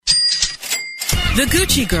The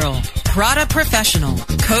Gucci Girl, Prada Professional,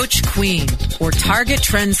 Coach Queen, or Target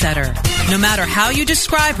Trendsetter. No matter how you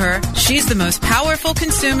describe her, she's the most powerful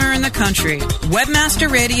consumer in the country.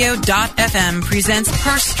 Webmasterradio.fm presents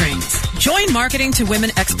Purse Strings. Join Marketing to Women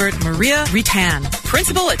expert Maria Ritan,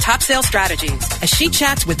 principal at Top Sales Strategies, as she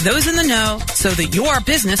chats with those in the know so that your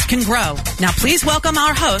business can grow. Now please welcome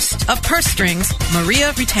our host of Purse Strings,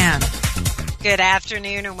 Maria Ritan. Good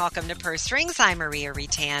afternoon and welcome to Purse Strings. I'm Maria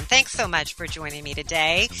Ritan. Thanks so much for joining me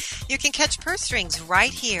today. You can catch Purse Strings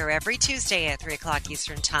right here every Tuesday at 3 o'clock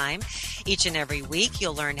Eastern Time. Each and every week,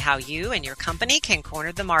 you'll learn how you and your company can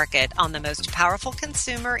corner the market on the most powerful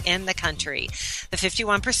consumer in the country. The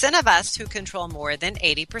 51% of us who control more than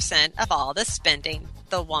 80% of all the spending.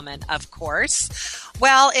 The woman, of course.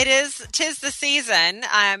 Well, tis the season.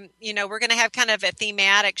 We're going to have kind of a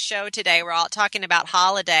thematic show today. We're all talking about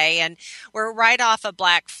holiday, and we're right off of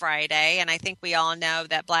Black Friday. And I think we all know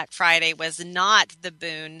that Black Friday was not the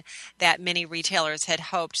boon that many retailers had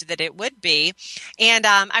hoped that it would be. And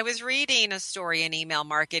I was reading a story in Email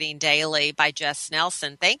Marketing Daily by Jess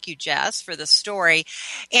Nelson. Thank you, Jess, for the story.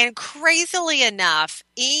 And crazily enough,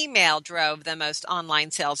 email drove the most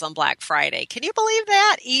online sales on Black Friday. Can you believe that?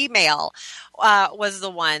 Email was the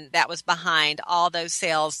one that was behind all those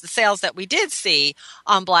sales. The sales that we did see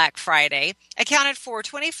on Black Friday accounted for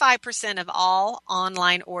 25% of all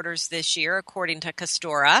online orders this year, according to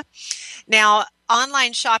Castora. Now,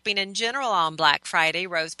 online shopping in general on Black Friday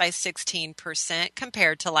rose by 16%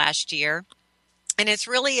 compared to last year. And it's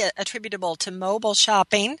really attributable to mobile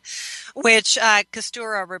shopping, which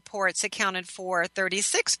Castora reports accounted for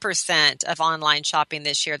 36% of online shopping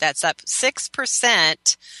this year. That's up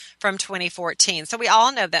 6% from 2014. So we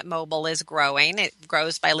all know that mobile is growing. It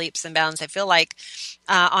grows by leaps and bounds, I feel like,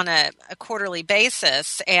 on a quarterly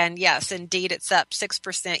basis. And yes, indeed, it's up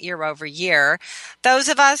 6% year over year. Those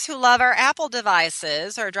of us who love our Apple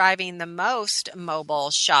devices are driving the most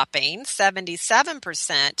mobile shopping.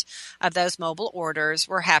 77% of those mobile orders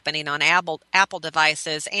were happening on Apple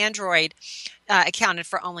devices. Android accounted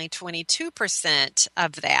for only 22%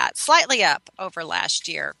 of that, slightly up over last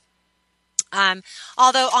year.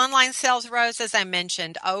 Although online sales rose, as I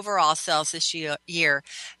mentioned, overall sales this year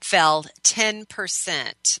fell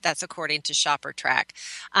 10%. That's according to ShopperTrack.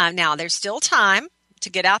 Now, there's still time to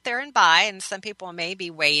get out there and buy, and some people may be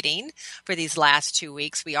waiting for these last 2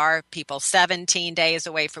 weeks. We are, people, 17 days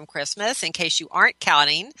away from Christmas, in case you aren't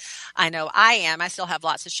counting. I know I am. I still have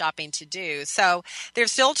lots of shopping to do. So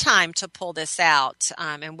there's still time to pull this out,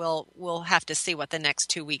 and we'll have to see what the next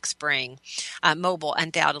 2 weeks bring. Mobile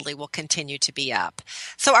undoubtedly will continue to be up.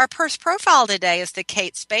 So our purse profile today is the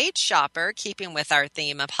Kate Spade shopper, keeping with our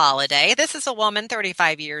theme of holiday. This is a woman,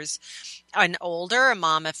 35 years and older, a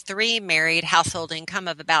mom of 3, married, household income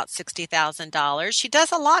of about $60,000. She does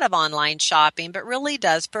a lot of online shopping, but really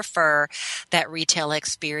does prefer that retail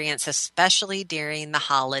experience, especially during the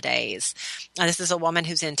holidays. Now, this is a woman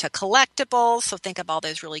who's into collectibles, so think of all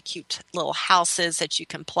those really cute little houses that you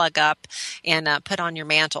can plug up and put on your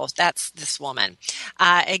mantle. That's this woman.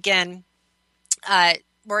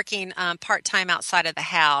 Working part-time outside of the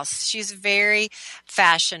house. She's very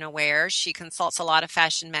fashion aware. She consults a lot of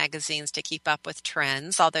fashion magazines to keep up with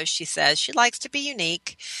trends, although she says she likes to be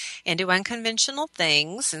unique and do unconventional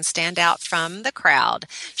things and stand out from the crowd.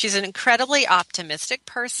 She's an incredibly optimistic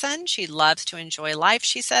person. She loves to enjoy life,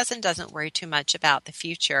 she says, and doesn't worry too much about the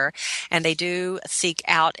future. And they do seek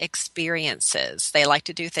out experiences. They like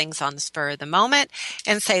to do things on the spur of the moment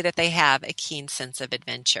and say that they have a keen sense of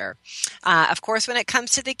adventure. Of course, when it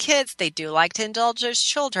comes to the kids, they do like to indulge as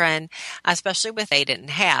children, especially with they didn't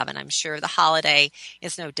have. And I'm sure the holiday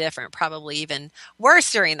is no different, probably even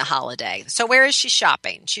worse during the holiday. So where is she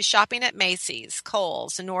shopping? She's shopping at Macy's,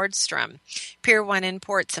 Kohl's, Nordstrom, Pier 1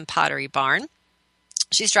 Imports, and Pottery Barn.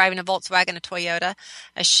 She's driving a Volkswagen, a Toyota,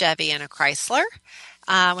 a Chevy, and a Chrysler.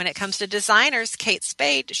 When it comes to designers, Kate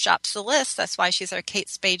Spade shops the list. That's why she's our Kate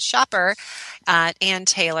Spade shopper. Ann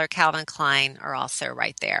Taylor, Calvin Klein are also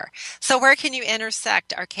right there. So where can you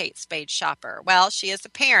intersect our Kate Spade shopper? Well, she is a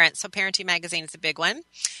parent, so Parenting Magazine is a big one.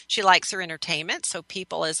 She likes her entertainment, so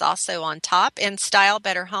People is also on top. In Style,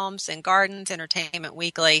 Better Homes and Gardens, Entertainment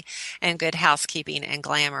Weekly, and Good Housekeeping and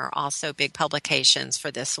Glamour, also big publications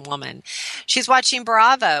for this woman. She's watching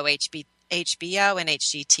Bravo, HBO and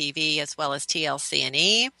HGTV, as well as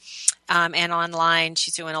TLC&E. And online,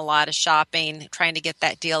 she's doing a lot of shopping, trying to get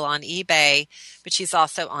that deal on eBay, but she's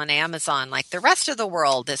also on Amazon like the rest of the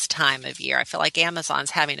world this time of year. I feel like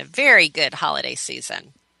Amazon's having a very good holiday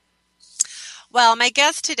season. Well, my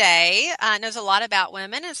guest today knows a lot about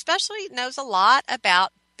women, and especially knows a lot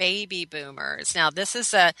about baby boomers. Now, this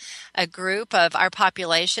is a group of our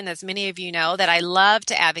population, as many of you know, that I love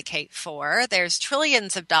to advocate for. There's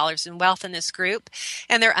trillions of dollars in wealth in this group,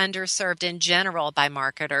 and they're underserved in general by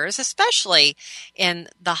marketers, especially in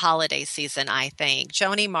the holiday season, I think.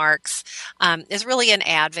 Joni Marks is really an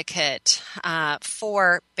advocate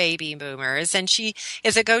for baby boomers, and she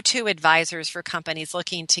is a go-to advisor for companies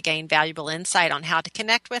looking to gain valuable insight on how to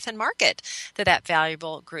connect with and market to that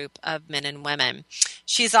valuable group of men and women.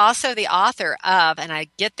 She's also the author of, and I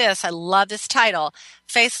get this, I love this title,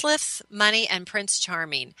 Facelifts, Money, and Prince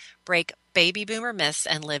Charming, Break Baby Boomer Myths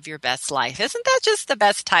and Live Your Best Life. Isn't that just the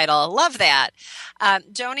best title? Love that.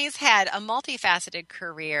 Joni's had a multifaceted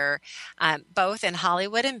career, both in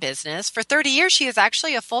Hollywood and business. For 30 years, she is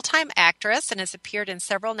actually a full-time actress and has appeared in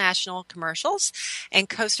several national commercials and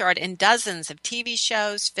co-starred in dozens of TV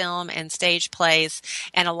shows, film, and stage plays.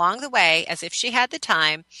 And along the way, as if she had the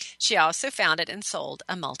time, she also founded and sold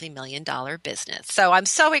a multi-million-dollar business. So I'm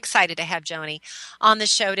so excited to have Joni on the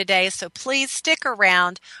show today. So please stick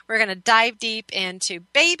around. We're going to dive deep into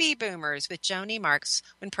baby boomers with Joni Marks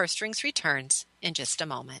when Purse Strings returns in just a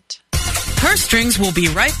moment. Purse Strings will be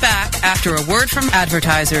right back after a word from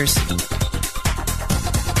advertisers.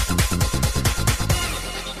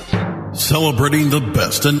 Celebrating the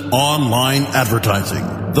best in online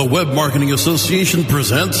advertising, the Web Marketing Association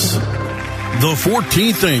presents the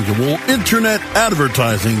 14th Annual Internet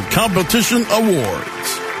Advertising Competition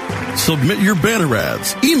Awards. Submit your banner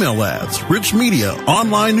ads, email ads, rich media,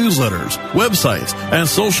 online newsletters, websites, and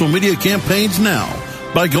social media campaigns now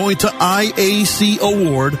by going to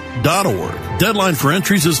iacaward.org. Deadline for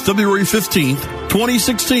entries is February 15th,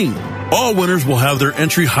 2016. All winners will have their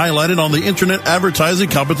entry highlighted on the Internet Advertising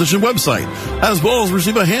Competition website, as well as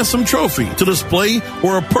receive a handsome trophy to display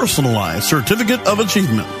or a personalized certificate of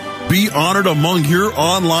achievement. Be honored among your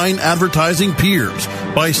online advertising peers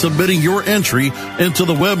by submitting your entry into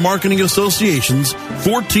the Web Marketing Association's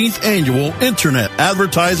 14th Annual Internet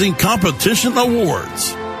Advertising Competition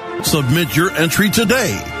Awards. Submit your entry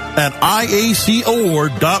today at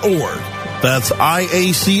iacaward.org. That's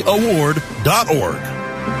iacaward.org.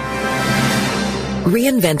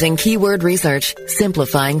 Reinventing keyword research,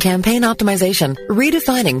 simplifying campaign optimization,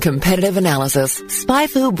 redefining competitive analysis.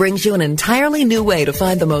 SpyFu brings you an entirely new way to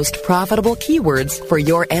find the most profitable keywords for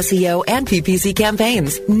your SEO and PPC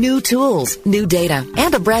campaigns. New tools, new data,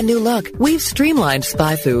 and a brand new look. We've streamlined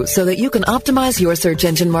SpyFu so that you can optimize your search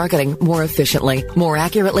engine marketing more efficiently, more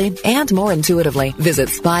accurately, and more intuitively. Visit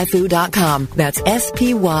spyfu.com. That's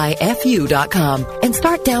SPYFU.com and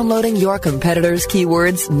start downloading your competitors'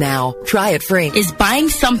 keywords now. Try it free. Is buying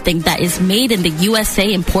something that is made in the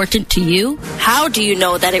USA important to you? How do you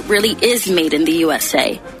know that it really is made in the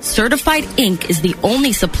USA? Certified Inc. is the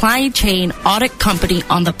only supply chain audit company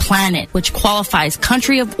on the planet which qualifies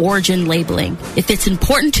country of origin labeling. If it's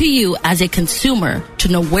important to you as a consumer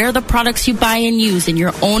to know where the products you buy and use in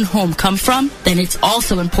your own home come from, then it's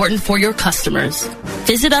also important for your customers.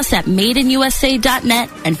 Visit us at madeinusa.net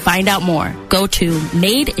and find out more. Go to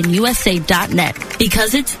madeinusa.net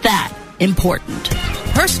because it's that important.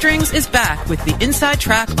 Purse Strings is back with the inside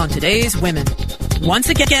track on today's women. Once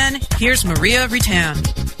again, here's Maria Retan.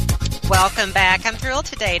 Welcome back. I'm thrilled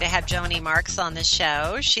today to have Joni Marks on the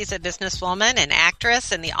show. She's a businesswoman, an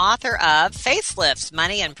actress, and the author of Facelifts,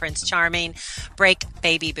 Money, and Prince Charming, Break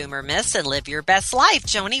Baby Boomer Myths and Live Your Best Life.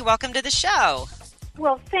 Joni, welcome to the show.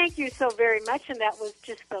 Well, thank you so very much, and that was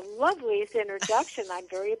just the loveliest introduction. I'm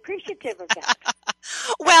very appreciative of that.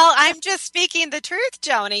 Well, I'm just speaking the truth,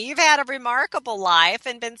 Joni. You've had a remarkable life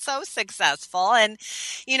and been so successful. And,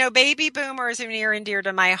 you know, baby boomers are near and dear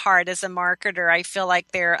to my heart as a marketer. I feel like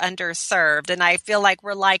they're underserved, and I feel like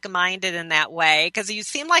we're like-minded in that way because you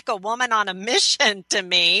seem like a woman on a mission to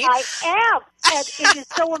me. I am. And it is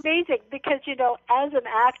so amazing because, you know, as an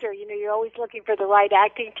actor, you know, you're always looking for the right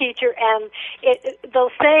acting teacher. And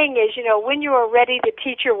the saying is, you know, when you are ready, the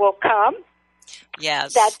teacher will come.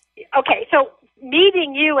 Yes. Okay, so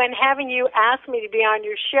meeting you and having you ask me to be on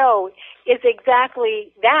your show is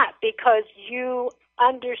exactly that, because you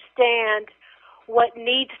understand what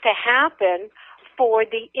needs to happen for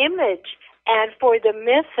the image and for the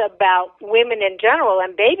myths about women in general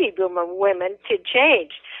and baby boomer women to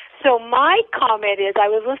change. So my comment is, I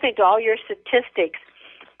was listening to all your statistics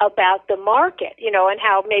about the market, you know, and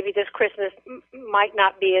how maybe this Christmas might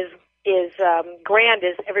not be as grand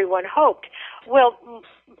as everyone hoped. Well,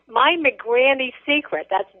 my McGranny secret,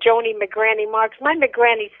 that's Joni McGranny Marks, my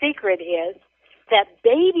McGranny secret is that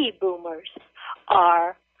baby boomers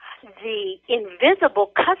are the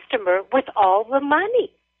invisible customer with all the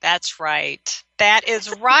money. That's right. That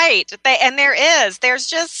is right. There's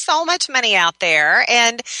just so much money out there,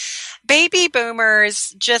 and baby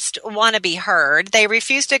boomers just want to be heard. They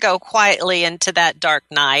refuse to go quietly into that dark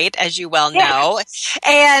night, as you well know,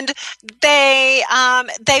 and they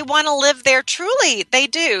want to live they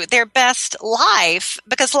do their best life,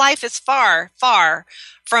 because life is far, far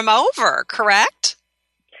from over. Correct?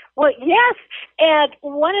 Well, yes. And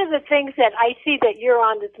one of the things that I see that you're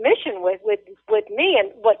on this mission with me,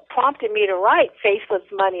 and what prompted me to write Faceless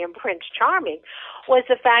Money and Prince Charming, was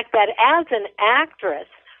the fact that as an actress,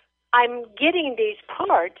 I'm getting these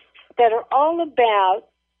parts that are all about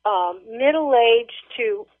middle-aged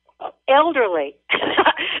to elderly.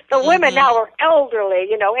 The women now are elderly.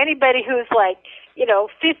 Anybody who's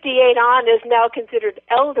 58 on is now considered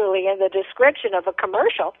elderly in the description of a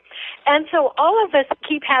commercial. And so all of us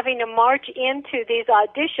keep having to march into these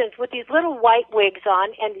auditions with these little white wigs on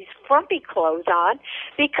and these frumpy clothes on,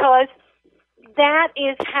 because that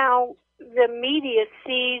is how the media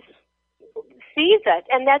sees it,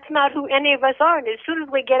 and that's not who any of us are. And as soon as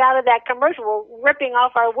we get out of that commercial, we're ripping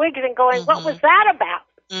off our wigs and going, what was that about?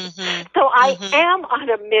 So I am on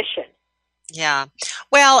a mission. Yeah.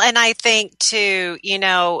 Well, and I think too,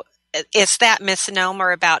 it's that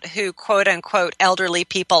misnomer about who quote unquote elderly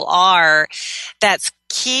people are that's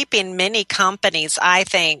keeping many companies, I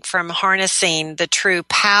think, from harnessing the true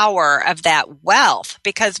power of that wealth,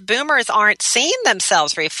 because boomers aren't seeing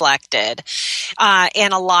themselves reflected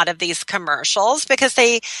in a lot of these commercials, because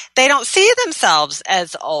they don't see themselves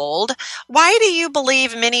as old. Why do you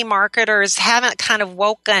believe many marketers haven't kind of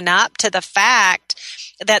woken up to the fact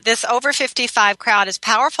that this over 55 crowd is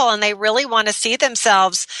powerful, and they really want to see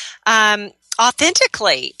themselves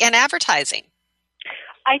authentically in advertising?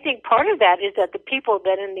 I think part of that is that the people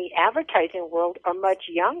that in the advertising world are much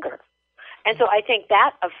younger. And so I think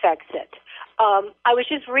that affects it. I was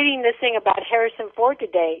just reading this thing about Harrison Ford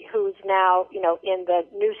today, who's now, in the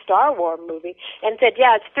new Star Wars movie, and said,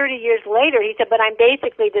 it's 30 years later. He said, but I'm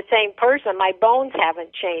basically the same person. My bones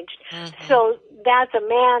haven't changed. So that's a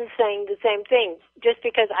man saying the same thing. Just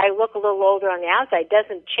because I look a little older on the outside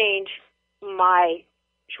doesn't change my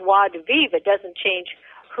joie de vivre. It doesn't change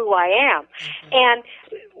who I am. And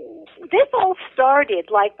this all started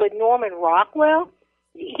with Norman Rockwell.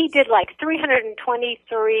 He did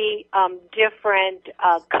 323 different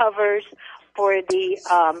covers for the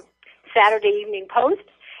Saturday Evening Post,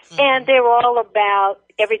 and they were all about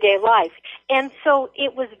everyday life. And so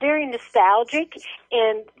it was very nostalgic,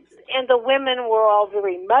 and the women were all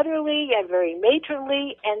very motherly and very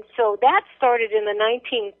matronly, and so that started in the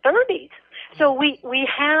 1930s. So we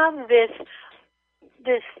have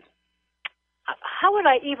this, how would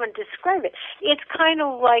I even describe it? It's kind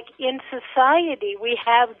of like in society we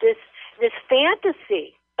have this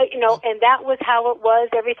fantasy, and that was how it was.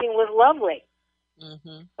 Everything was lovely.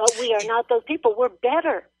 But we are not those people. We're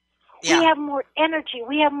better. Yeah. We have more energy.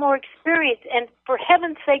 We have more experience. And for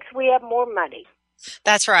heaven's sakes, we have more money.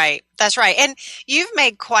 That's right. That's right. And you've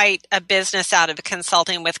made quite a business out of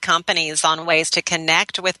consulting with companies on ways to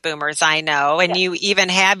connect with boomers, I know. And you even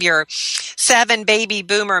have your 7 baby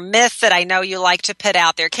boomer myths that I know you like to put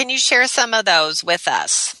out there. Can you share some of those with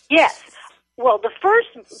us? Yes. Well, the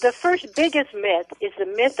first biggest myth is the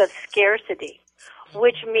myth of scarcity,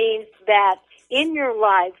 which means that in your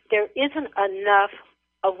life there isn't enough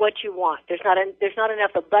of what you want. There's not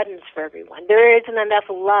enough abundance for everyone. There isn't enough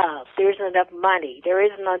love. There isn't enough money. There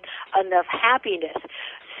isn't enough happiness.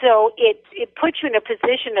 So it puts you in a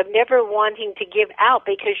position of never wanting to give out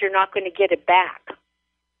because you're not going to get it back.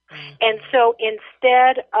 And so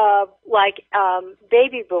instead of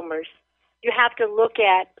baby boomers, you have to look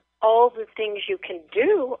at all the things you can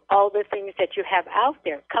do, all the things that you have out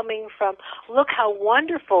there, coming from, look how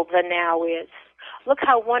wonderful the now is. Look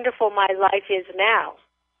how wonderful my life is now.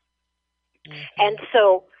 And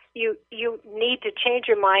so you need to change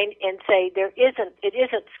your mind and say it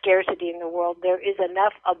isn't scarcity in the world. There is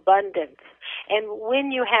enough abundance. And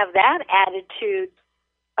when you have that attitude,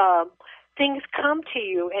 things come to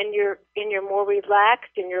you, and you're more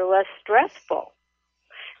relaxed and you're less stressful.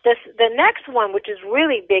 The next one, which is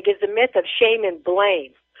really big, is the myth of shame and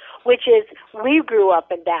blame, which is we grew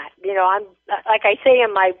up in that. I'm like I say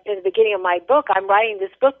in the beginning of my book, I'm writing this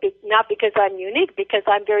book not because I'm unique, because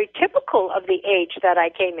I'm very typical of the age that I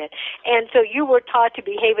came in. And so you were taught to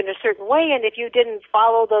behave in a certain way, and if you didn't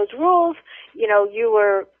follow those rules,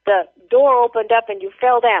 the door opened up and you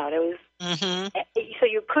fell down. It was so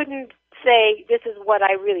you couldn't say this is what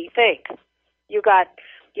I really think. You got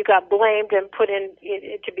blamed and put in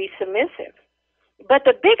to be submissive. But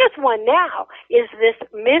the biggest one now is this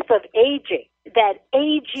myth of aging, that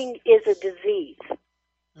aging is a disease.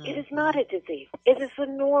 It is not a disease. It is a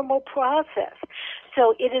normal process.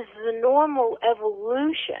 So it is the normal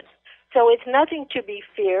evolution. So it's nothing to be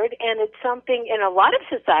feared, and it's something in a lot of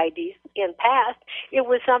societies in past, it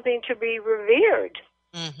was something to be revered.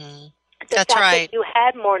 Mm-hmm. The That's fact right. that you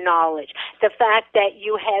had more knowledge, the fact that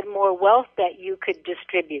you had more wealth that you could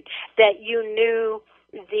distribute, that you knew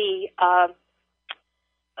the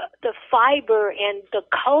fiber and the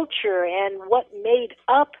culture and what made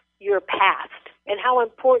up your past and how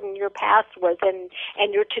important your past was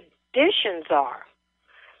and your traditions are.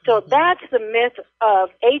 So that's the myth of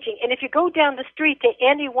aging. And if you go down the street to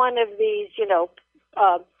any one of these,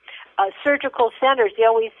 surgical centers, they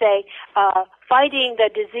always say, fighting the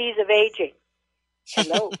disease of aging.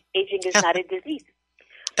 Hello, aging is not a disease.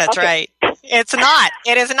 That's right. It's not.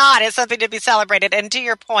 It is not. It's something to be celebrated. And to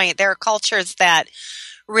your point, there are cultures that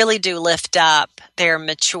really do lift up their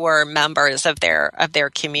mature members of their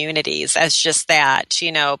communities as just that,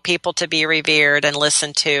 people to be revered and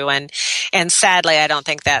listened to. And sadly, I don't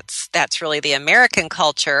think that's really the American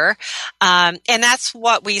culture. And that's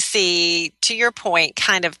what we see, to your point,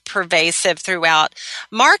 kind of pervasive throughout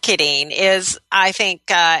marketing is, I think,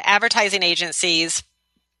 advertising agencies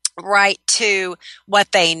write to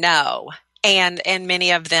what they know. And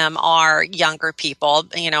many of them are younger people.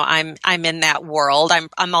 I'm in that world.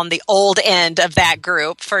 I'm on the old end of that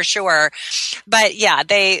group for sure. But yeah,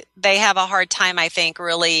 they have a hard time, I think,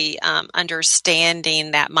 really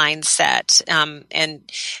understanding that mindset.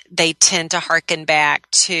 And they tend to hearken back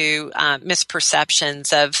to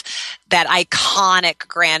misperceptions of that iconic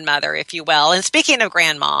grandmother, if you will. And speaking of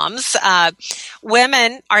grandmoms,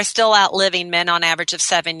 women are still outliving men on average of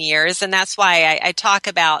 7 years. And that's why I talk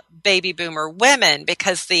about baby boomer women,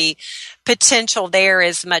 because the potential there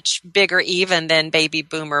is much bigger even than baby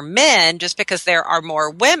boomer men, just because there are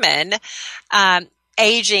more women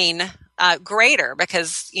aging greater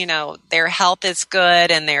because, their health is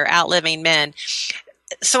good and they're outliving men.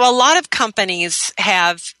 So a lot of companies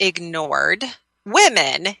have ignored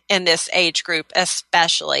women in this age group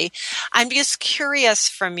especially. I'm just curious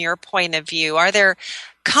from your point of view, are there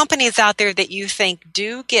companies out there that you think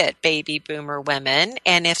do get baby boomer women?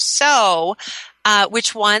 And if so,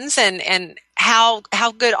 which ones and how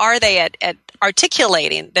good are they at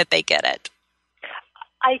articulating that they get it?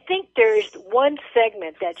 I think there's one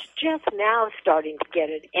segment that's just now starting to get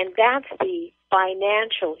it, and that's the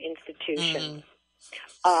financial institutions,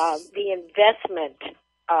 the investment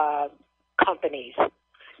companies.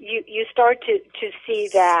 You start to see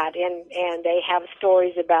that, and they have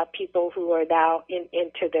stories about people who are now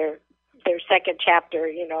into their second chapter,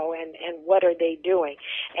 and what are they doing,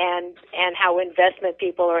 and how investment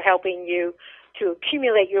people are helping you to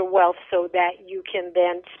accumulate your wealth so that you can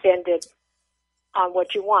then spend it on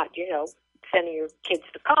what you want, sending your kids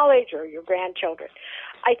to college or your grandchildren.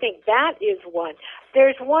 I think that is one.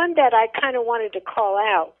 There's one that I kind of wanted to call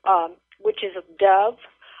out, which is Dove.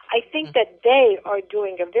 I think that they are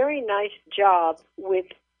doing a very nice job with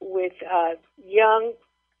young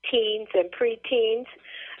teens and preteens,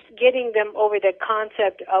 getting them over the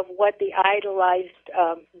concept of what the idolized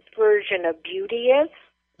version of beauty is,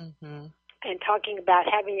 and talking about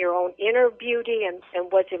having your own inner beauty and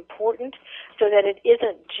what's important, so that it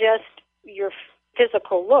isn't just your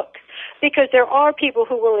physical look. Because there are people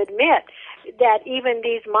who will admit that even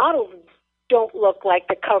these models don't look like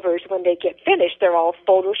the covers when they get finished. They're all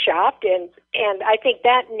photoshopped, and I think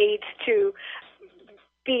that needs to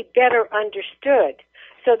be better understood,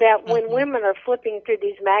 so that when women are flipping through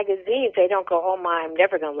these magazines, they don't go, "Oh my, I'm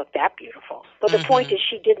never going to look that beautiful." But the point is,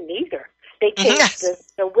 she didn't either. They changed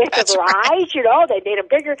the width of her eyes, they made them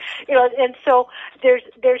bigger, and so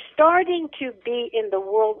there's starting to be in the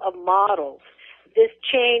world of models this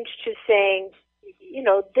change to saying,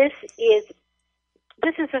 this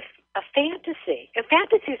is a fantasy. And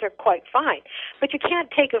fantasies are quite fine, but you can't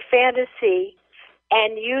take a fantasy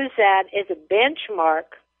and use that as a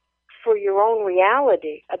benchmark for your own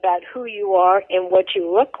reality about who you are and what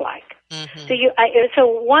you look like. So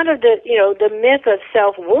one of the the myth of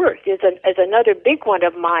self-worth is another big one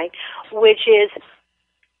of mine, which is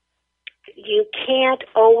you can't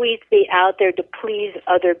always be out there to please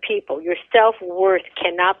other people. Your self-worth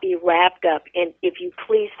cannot be wrapped up in if you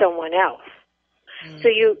please someone else. So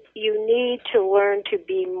you need to learn to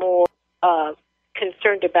be more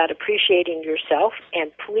concerned about appreciating yourself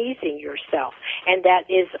and pleasing yourself, and that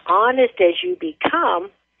is honest as you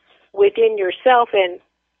become within yourself, and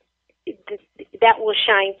that will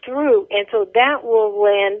shine through, and so that will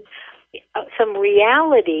lend some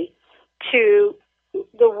reality to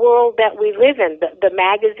the world that we live in, the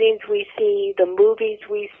magazines we see, the movies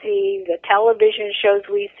we see, the television shows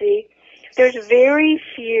we see. there's very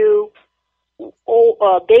few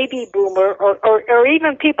baby boomer or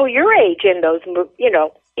even people your age in those,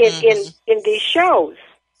 in these shows.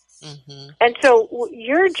 Mm-hmm. And so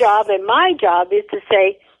your job and my job is to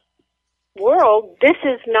say, world, this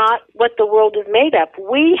is not what the world is made of.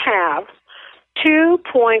 We have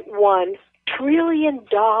 $2.1 trillion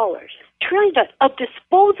of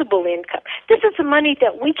disposable income. This is the money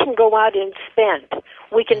that we can go out and spend.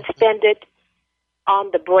 We can spend it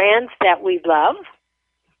on the brands that we love.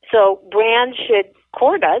 So brands should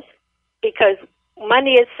court us because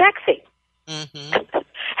money is sexy. Mm-hmm.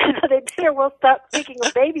 So they better well stop thinking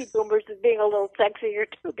of baby boomers as being a little sexier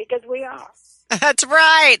too, because we are. That's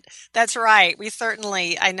right. That's right.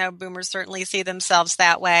 I know boomers certainly see themselves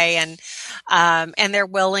that way, and they're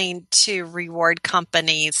willing to reward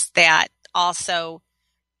companies that also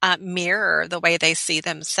mirror the way they see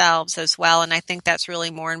themselves as well. And I think that's really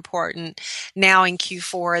more important now in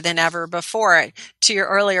Q4 than ever before. To your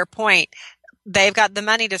earlier point, they've got the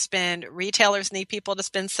money to spend. Retailers need people to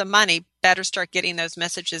spend some money. Better start getting those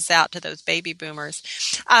messages out to those baby boomers.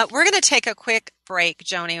 We're going to take a quick break,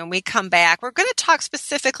 Joni. When we come back, we're going to talk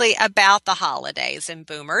specifically about the holidays and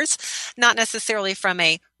boomers, not necessarily from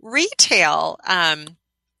a retail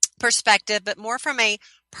perspective, but more from a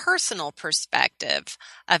personal perspective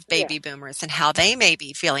of baby boomers and how they may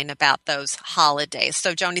be feeling about those holidays.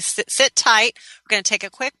 So, Joni, sit tight. We're going to take a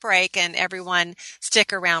quick break, and everyone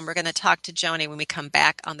stick around. We're going to talk to Joni when we come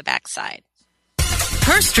back on the backside.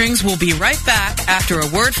 Purse Strings will be right back after a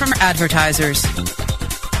word from advertisers.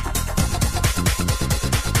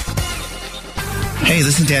 Hey,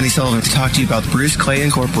 this is Danny Sullivan to talk to you about Bruce Clay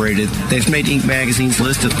Incorporated. They've made Inc. Magazine's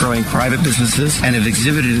list of growing private businesses and have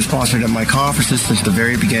exhibited and sponsored at my conferences since the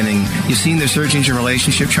very beginning. You've seen their search engine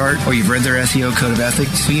relationship chart, or you've read their SEO code of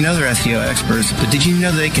ethics, so you know they're SEO experts. But did you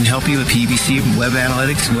know they can help you with PPC, web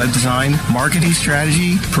analytics, web design, marketing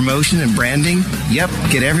strategy, promotion, and branding? Yep,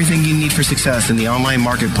 get everything you need for success in the online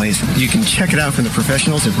marketplace. You can check it out from the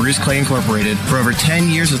professionals at Bruce Clay Incorporated. For over 10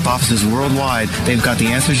 years with offices worldwide, they've got the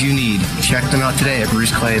answers you need. Check them out today at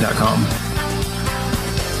bruceclay.com.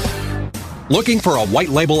 Looking for a white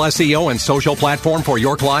label SEO and social platform for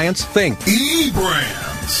your clients? Think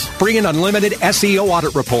eBrands. Free and unlimited SEO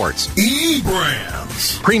audit reports.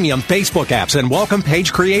 eBrands. Premium Facebook apps and welcome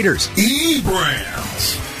page creators.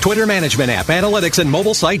 eBrands. Twitter management app, analytics, and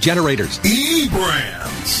mobile site generators.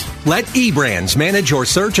 eBrands. Let eBrands manage your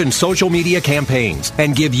search and social media campaigns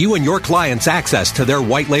and give you and your clients access to their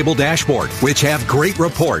white label dashboard, which have great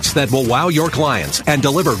reports that will wow your clients and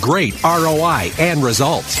deliver great ROI and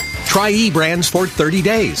results. Try eBrands for 30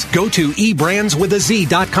 days. Go to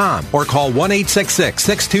eBrandsWithAZ.com or call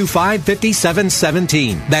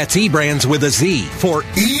 1-866-625-5717. That's eBrands with a Z for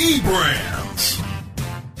eBrands.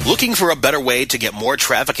 Looking for a better way to get more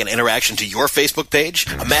traffic and interaction to your Facebook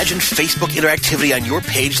page? Imagine Facebook interactivity on your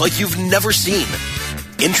page like you've never seen.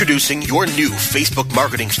 Introducing your new Facebook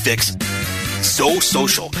marketing fix, So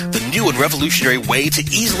Social, the new and revolutionary way to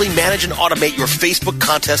easily manage and automate your Facebook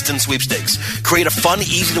contests and sweepstakes. Create a fun,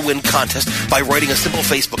 easy-to-win contest by writing a simple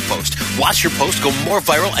Facebook post. Watch your post go more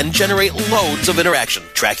viral and generate loads of interaction.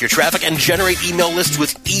 Track your traffic and generate email lists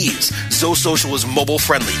with ease. So Social is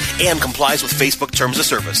mobile-friendly and complies with Facebook Terms of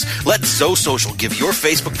Service. Let So Social give your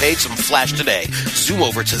Facebook page some flash today. Zoom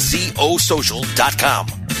over to ZOSocial.com.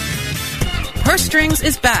 Purse Strings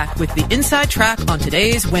is back with the inside track on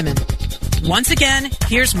today's women. Once again,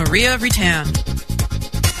 here's Maria Retan.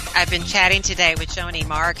 I've been chatting today with Joni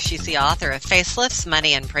Mark. She's the author of Facelifts,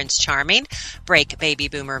 Money, and Prince Charming, Break Baby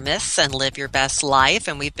Boomer Myths and Live Your Best Life.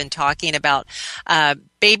 And we've been talking about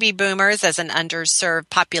baby boomers as an underserved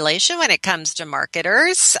population when it comes to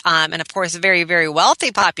marketers. And of course, a very, very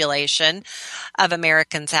wealthy population of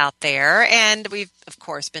Americans out there. And we've, of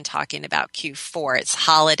course, been talking about Q4. It's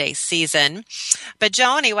holiday season. But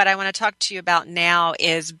Joni, what I want to talk to you about now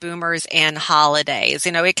is boomers and holidays.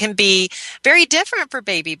 You know, it can be very different for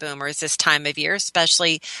baby boomers this time of year,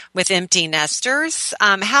 especially with empty nesters.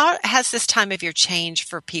 How has this time of year changed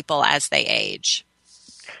for people as they age?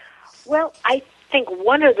 Well, I think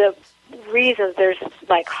one of the reasons there's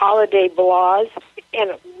like holiday blahs,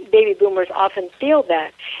 and baby boomers often feel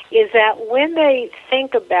that, is that when they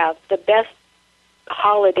think about the best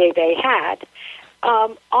holiday they had,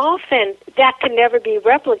 often that can never be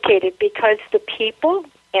replicated because the people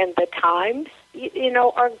and the times,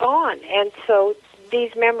 are gone. And so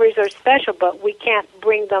these memories are special, but we can't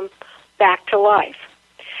bring them back to life.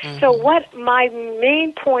 Mm-hmm. So what my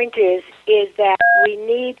main point is that we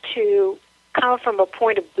need to come from a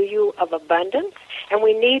point of view of abundance, and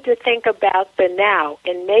we need to think about the now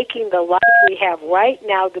and making the life we have right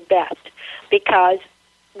now the best, because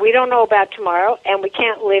we don't know about tomorrow, and we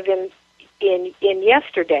can't live in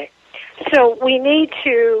yesterday. So we need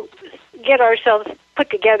to get ourselves put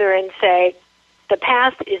together and say, the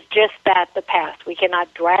past is just that, the past. We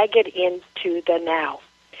cannot drag it into the now.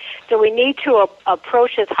 So we need to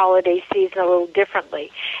approach this holiday season a little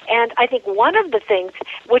differently. And I think one of the things,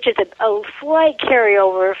 which is a slight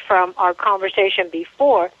carryover from our conversation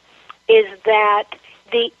before, is that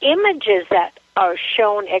the images that are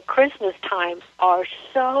shown at Christmas time are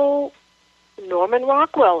so Norman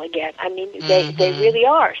Rockwell again. I mean, they really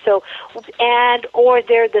are. So, or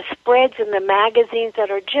they're the spreads in the magazines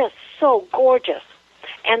that are just so gorgeous,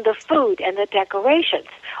 and the food and the decorations.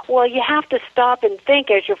 Well, you have to stop and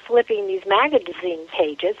think as you're flipping these magazine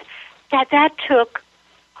pages that took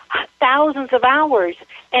thousands of hours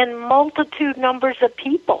and multitude numbers of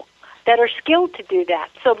people that are skilled to do that.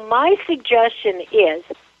 So my suggestion is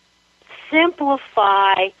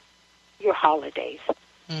simplify your holidays.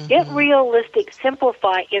 Get realistic,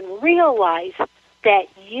 simplify, and realize that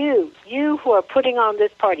you who are putting on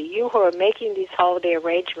this party, you who are making these holiday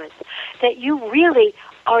arrangements, that you really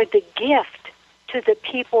are the gift to the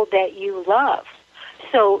people that you love.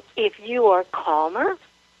 So if you are calmer,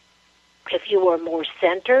 if you are more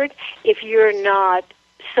centered, if you're not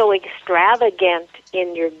so extravagant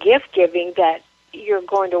in your gift giving that you're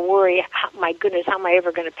going to worry, my goodness, how am I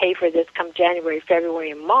ever going to pay for this come January,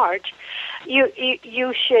 February, and March,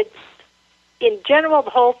 you should, in general, the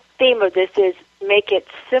whole theme of this is make it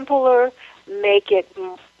simpler, make it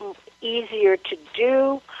easier to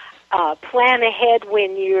do, plan ahead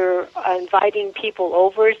when you're inviting people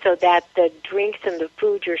over so that the drinks and the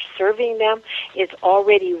food you're serving them is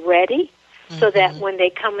already ready, so that when they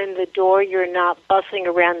come in the door, you're not bustling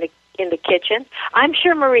around in the kitchen. I'm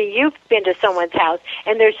sure, Marie, you've been to someone's house,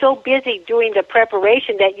 and they're so busy doing the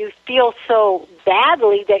preparation that you feel so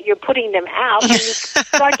badly that you're putting them out, and you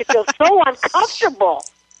start to feel so uncomfortable.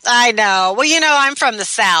 I know. Well, I'm from the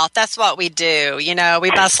South. That's what we do.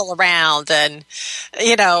 We bustle around and,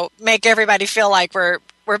 make everybody feel like we're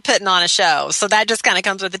putting on a show. So that just kind of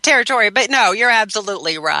comes with the territory. But no, you're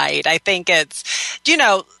absolutely right. I think it's,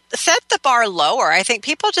 set the bar lower. I think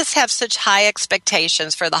people just have such high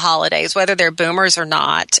expectations for the holidays, whether they're boomers or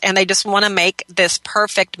not, and they just want to make this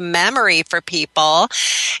perfect memory for people.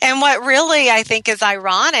 And what really I think is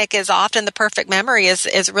ironic is often the perfect memory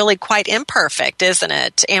is really quite imperfect, isn't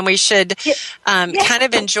it? And we should kind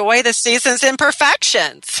of enjoy the season's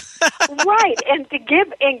imperfections. Right, and to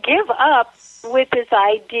give up with this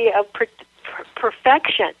idea of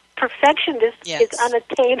perfection. Perfection is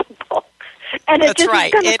unattainable. And that's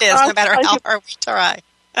right. It is, no matter how hard we try.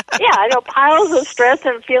 Yeah, I know, piles of stress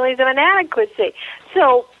and feelings of inadequacy.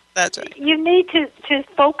 So that's right. You need to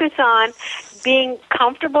focus on being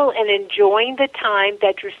comfortable and enjoying the time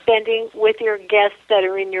that you're spending with your guests that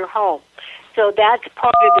are in your home. So that's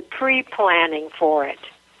part of the pre-planning for it.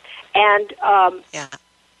 And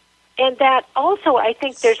and that also, I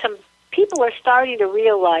think there's some people are starting to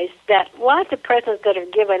realize that lots of presents that are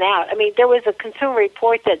given out. I mean, there was a consumer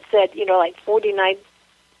report that said, like 49%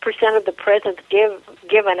 of the presents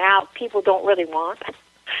given out people don't really want.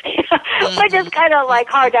 Which is kind of like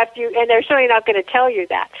hard after you, and they're certainly not going to tell you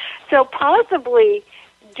that. So possibly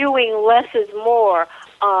doing less is more,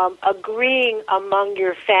 agreeing among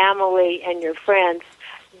your family and your friends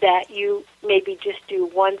that you maybe just do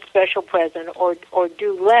one special present or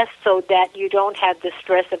do less so that you don't have the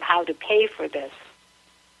stress of how to pay for this.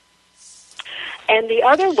 And the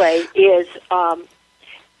other way is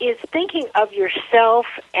thinking of yourself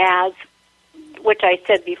as, which I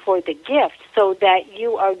said before, the gift, so that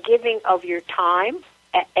you are giving of your time,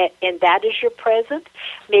 and that is your present.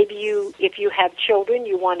 Maybe if you have children,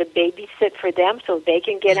 you want to babysit for them so they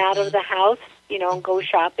can get out of the house, and go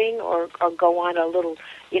shopping or go on a little,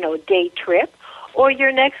 day trip. Or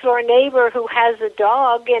your next door neighbor who has a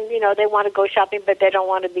dog and, they want to go shopping but they don't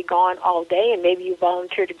want to be gone all day, and maybe you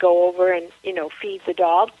volunteer to go over and, feed the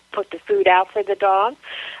dog, put the food out for the dog.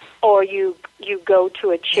 Or you go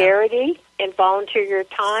to a charity and volunteer your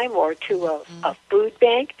time, or to a food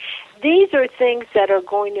bank. These are things that are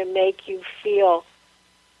going to make you feel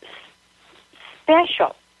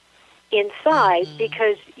special inside,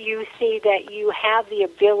 because you see that you have the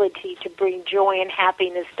ability to bring joy and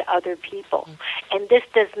happiness to other people. And this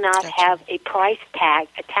does not have a price tag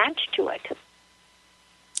attached to it.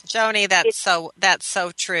 Joni, that's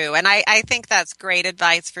so true. And I think that's great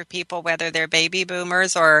advice for people, whether they're baby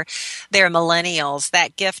boomers or they're millennials.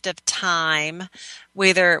 That gift of time,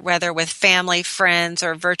 whether with family, friends,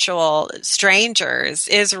 or virtual strangers,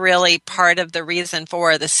 is really part of the reason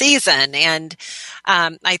for the season. And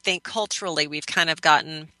I think culturally we've kind of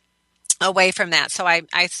gotten away from that. So I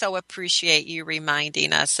so appreciate you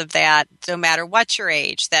reminding us of that, no matter what your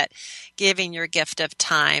age, that giving your gift of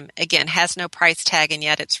time, again, has no price tag, and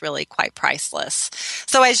yet it's really quite priceless.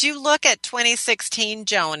 So as you look at 2016,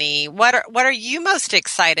 Joni, what are you most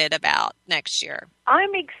excited about next year?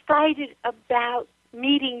 I'm excited about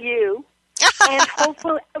meeting you, and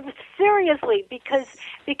hopefully, seriously, because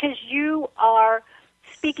you are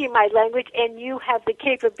speaking my language, and you have the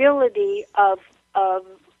capability of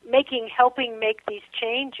helping make these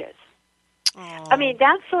changes. Aww. I mean,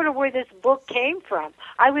 that's sort of where this book came from.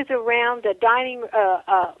 I was around a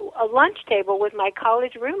lunch table with my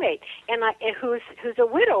college roommate, and who's a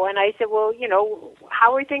widow, and I said, well,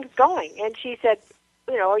 how are things going? And she said,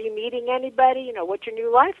 are you meeting anybody? What's your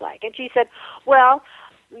new life like? And she said, well,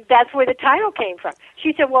 that's where the title came from.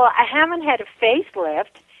 She said, well, I haven't had a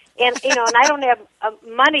facelift, and and I don't have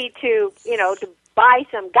money to buy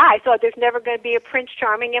some guy, so there's never going to be a Prince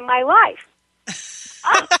Charming in my life.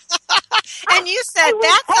 And you said,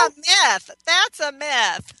 that's a myth. That's a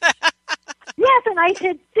myth. Yes, and I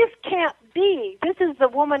said, this can't be. This is the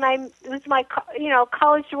woman this is my,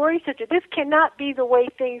 college sorority sister. This cannot be the way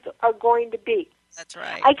things are going to be. That's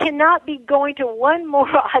right. I cannot be going to one more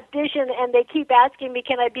audition, and they keep asking me,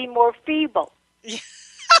 can I be more feeble?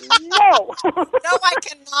 No. No, I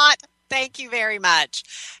cannot. Thank you very much.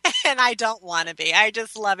 And I don't want to be. I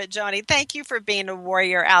just love it, Joni. Thank you for being a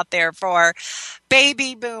warrior out there for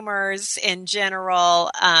baby boomers in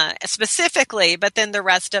general, specifically, but then the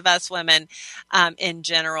rest of us women in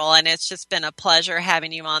general. And it's just been a pleasure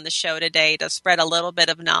having you on the show today to spread a little bit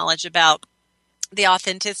of knowledge about the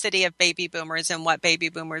authenticity of baby boomers and what baby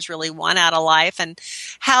boomers really want out of life and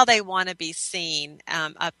how they want to be seen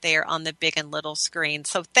up there on the big and little screen.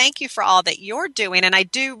 So thank you for all that you're doing. And I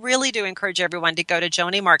really do encourage everyone to go to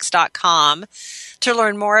jonimarks.com to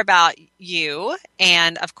learn more about you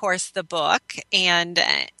and, of course, the book and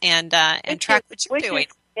track what you're doing.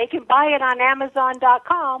 They can buy it on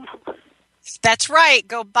Amazon.com. That's right.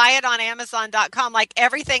 Go buy it on Amazon.com like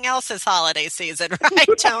everything else is holiday season, right,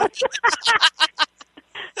 Joni?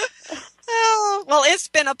 Oh, well, it's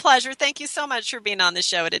been a pleasure. Thank you so much for being on the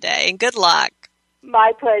show today, and good luck.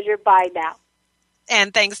 My pleasure. Bye now.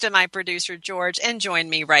 And thanks to my producer, George, and join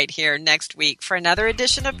me right here next week for another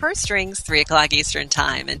edition of Purse Strings, 3 o'clock Eastern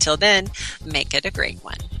Time. Until then, make it a great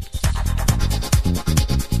one.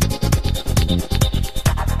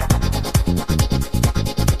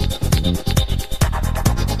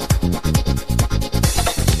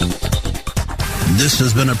 This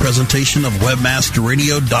has been a presentation of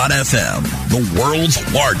WebmasterRadio.fm, the world's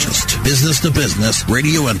largest business-to-business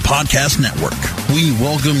radio and podcast network. We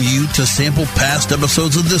welcome you to sample past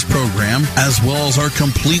episodes of this program, as well as our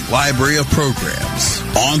complete library of programs,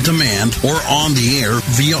 on demand or on the air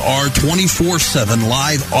via our 24/7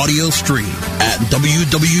 live audio stream at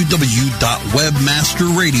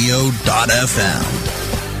www.webmasterradio.fm.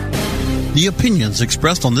 The opinions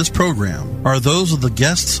expressed on this program are those of the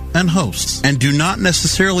guests and hosts and do not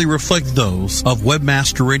necessarily reflect those of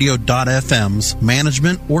WebmasterRadio.fm's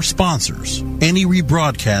management or sponsors. Any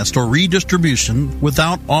rebroadcast or redistribution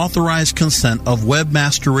without authorized consent of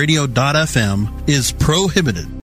WebmasterRadio.fm is prohibited.